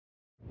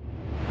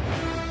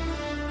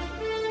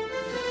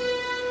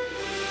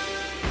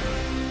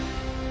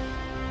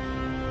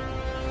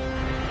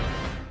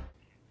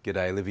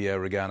G'day, Livio,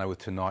 Regano with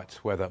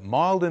tonight's weather.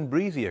 Mild and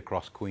breezy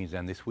across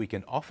Queensland this week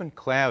and often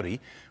cloudy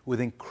with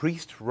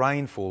increased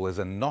rainfall as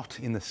a knot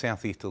in the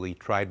southeasterly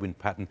trade wind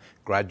pattern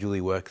gradually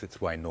works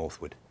its way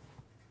northward.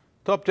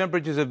 Top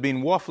temperatures have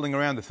been waffling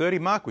around the 30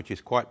 mark, which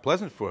is quite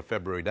pleasant for a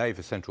February day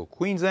for central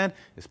Queensland,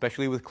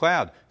 especially with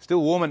cloud.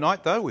 Still warm at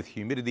night though, with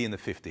humidity in the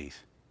 50s.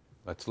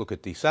 Let's look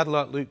at the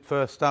satellite loop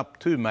first up.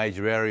 Two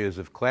major areas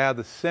of cloud,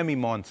 the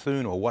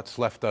semi-monsoon, or what's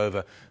left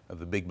over of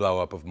the big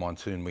blow-up of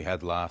monsoon we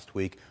had last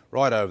week,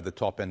 right over the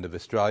top end of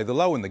Australia. The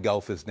low in the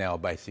Gulf is now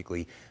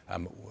basically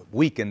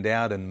weakened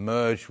out and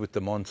merged with the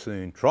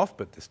monsoon trough,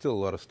 but there's still a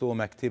lot of storm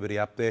activity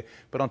up there.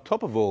 But on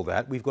top of all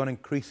that, we've got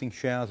increasing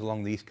showers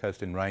along the east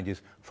coast and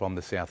ranges from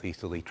the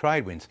southeasterly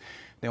trade winds.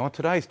 Now on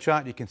today's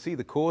chart you can see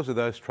the cause of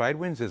those trade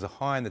winds. There's a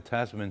high in the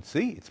Tasman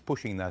Sea. It's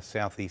pushing those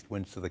southeast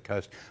winds to the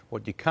coast.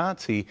 What you can't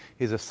see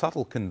is a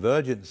subtle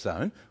convergence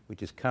zone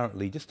which is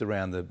currently just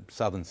around the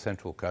southern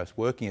central coast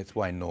working its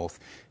way north,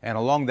 and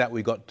along that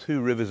we've got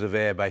two rivers of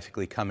air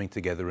basically coming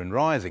together and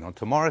rising. On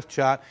tomorrow's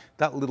chart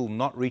that little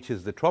knot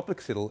reaches the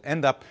tropics. It'll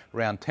end up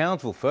around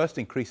Townsville first,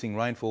 increasing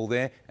rainfall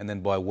there, and then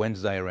by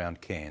Wednesday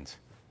around Cairns.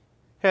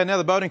 Now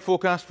the boating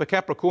forecast for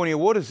Capricornia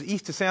waters.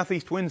 East to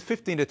southeast winds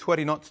 15 to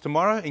 20 knots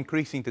tomorrow,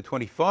 increasing to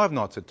 25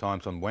 knots at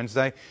times on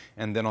Wednesday,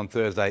 and then on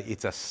Thursday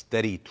it's a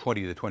steady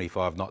 20 to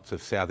 25 knots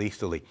of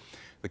southeasterly.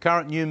 The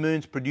current new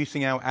moon's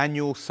producing our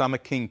annual summer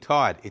king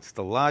tide. It's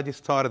the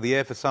largest tide of the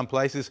year for some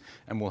places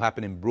and will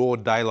happen in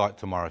broad daylight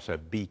tomorrow, so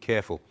be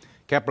careful.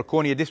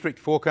 Capricornia district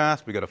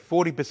forecast, we've got a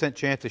 40%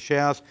 chance of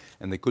showers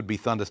and there could be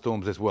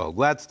thunderstorms as well.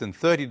 Gladstone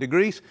 30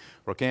 degrees,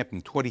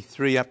 Rockhampton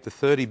 23 up to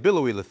 30,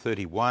 Billawheeler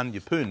 31,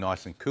 Yeppoon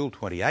nice and cool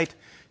 28,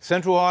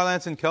 Central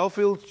Highlands and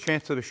Coalfield,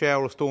 chance of a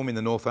shower or storm in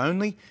the north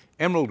only,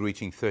 Emerald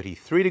reaching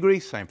 33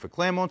 degrees, same for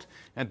Claremont,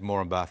 and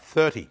Moranbah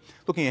 30.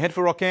 Looking ahead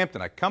for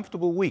Rockhampton, a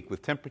comfortable week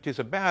with temperatures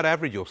about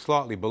average or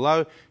slightly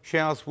below.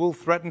 Showers will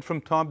threaten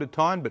from time to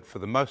time, but for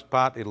the most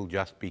part it'll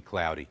just be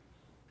cloudy.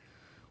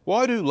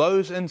 Why do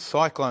lows and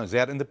cyclones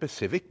out in the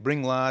Pacific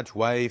bring large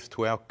waves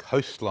to our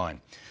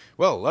coastline?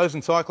 Well, lows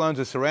and cyclones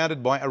are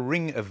surrounded by a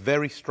ring of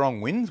very strong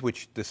winds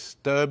which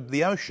disturb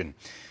the ocean,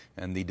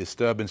 and the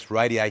disturbance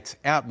radiates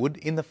outward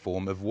in the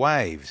form of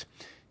waves,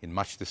 in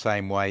much the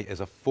same way as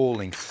a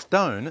falling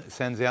stone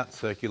sends out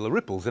circular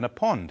ripples in a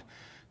pond.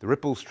 The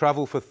ripples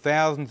travel for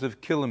thousands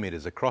of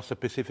kilometres across the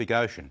Pacific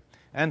Ocean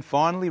and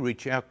finally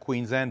reach our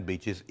Queensland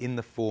beaches in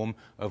the form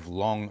of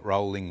long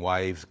rolling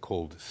waves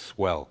called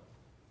swell.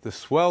 The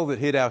swell that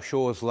hit our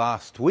shores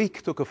last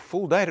week took a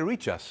full day to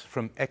reach us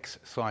from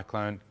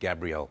ex-cyclone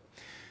Gabrielle.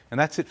 And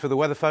that's it for the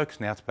weather, folks.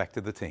 Now it's back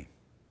to the team.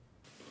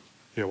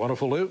 Yeah,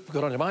 wonderful, Lou.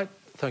 Good on you, mate.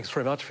 Thanks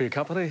very much for your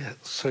company.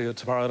 See you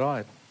tomorrow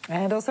night.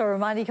 And also a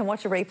reminder, you can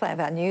watch a replay of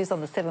our news on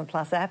the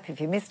 7plus app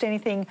if you missed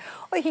anything,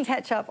 or you can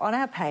catch up on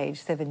our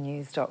page,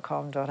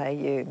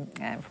 7news.com.au.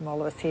 And from all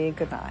of us here,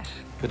 good night.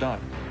 Good night.